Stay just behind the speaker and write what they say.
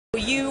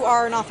you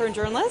are an author and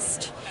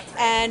journalist,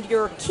 and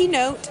your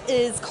keynote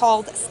is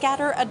called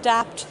Scatter,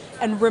 Adapt,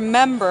 and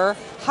Remember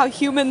How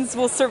Humans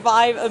Will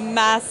Survive a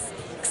Mass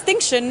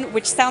Extinction,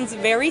 which sounds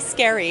very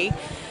scary.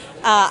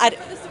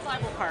 The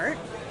survival part.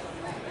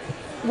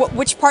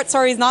 Which part,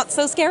 sorry, is not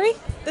so scary?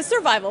 The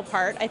survival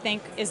part, I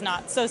think, is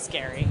not so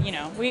scary. You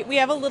know, we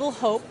have a little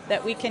hope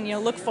that we can,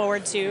 look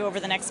forward to over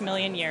the next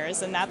million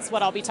years, and that's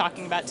what I'll be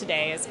talking about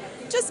today is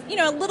just,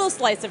 a little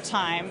slice of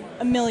time,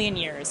 a million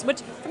years,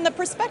 which from the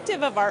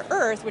perspective of our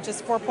Earth, which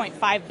is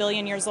 4.5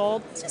 billion years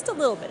old, it's just a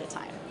little bit of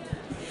time.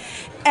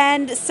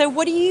 And so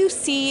what do you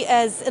see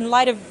as, in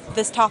light of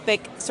this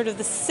topic, sort of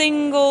the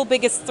single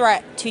biggest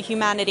threat to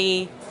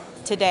humanity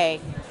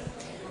today?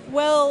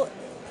 Well,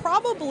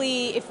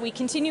 probably, if we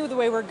continue the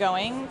way we're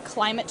going,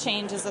 climate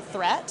change is a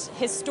threat.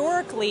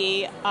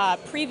 Historically,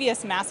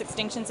 previous mass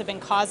extinctions have been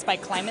caused by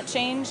climate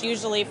change,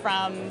 usually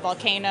from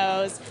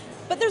volcanoes.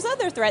 But there's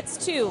other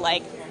threats too,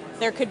 like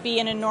there could be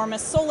an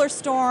enormous solar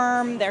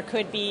storm, there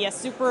could be a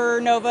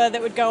supernova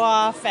that would go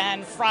off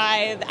and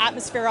fry the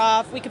atmosphere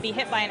off, we could be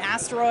hit by an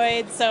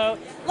asteroid. So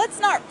let's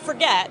not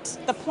forget,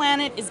 the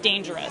planet is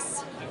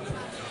dangerous.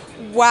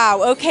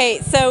 Wow, okay,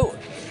 so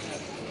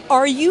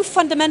are you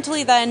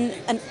fundamentally then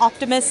an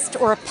optimist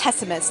or a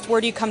pessimist?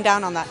 Where do you come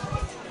down on that?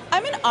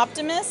 I'm an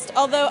optimist,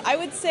 although I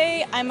would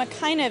say I'm a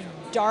kind of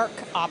dark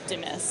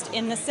optimist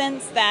in the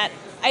sense that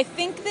I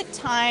think that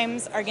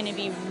times are going to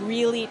be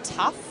really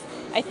tough.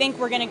 I think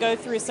we're going to go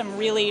through some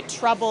really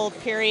troubled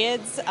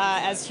periods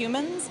as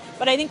humans,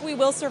 but I think we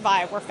will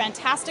survive. We're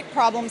fantastic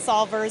problem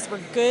solvers.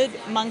 We're good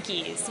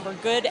monkeys. We're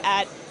good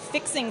at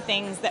fixing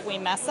things that we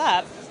mess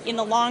up in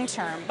the long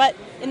term. But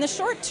in the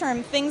short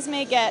term, things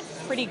may get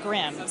pretty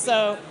grim.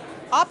 So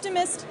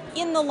optimist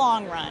in the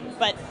long run,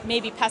 but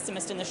maybe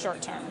pessimist in the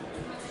short term.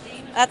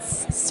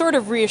 That's sort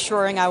of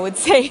reassuring, I would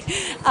say.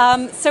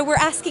 So we're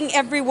asking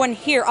everyone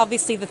here,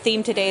 obviously the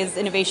theme today is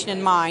innovation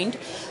in mind.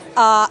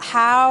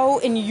 How,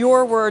 in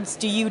your words,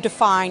 do you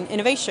define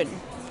innovation?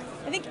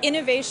 I think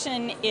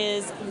innovation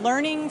is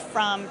learning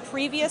from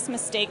previous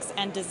mistakes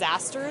and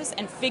disasters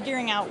and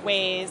figuring out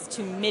ways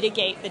to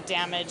mitigate the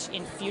damage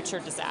in future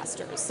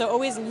disasters. So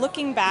always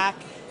looking back,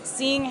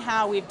 seeing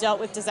how we've dealt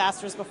with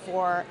disasters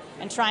before,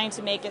 and trying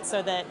to make it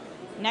so that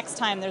next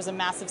time there's a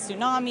massive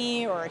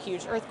tsunami or a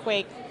huge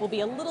earthquake, we'll be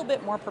a little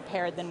bit more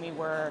prepared than we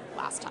were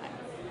last time.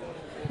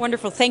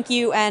 Wonderful, thank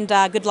you, and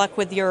good luck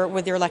with your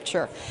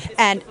lecture.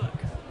 And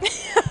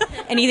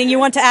anything you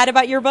want to add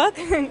about your book?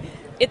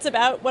 It's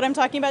about what I'm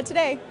talking about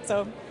today,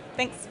 so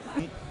thanks.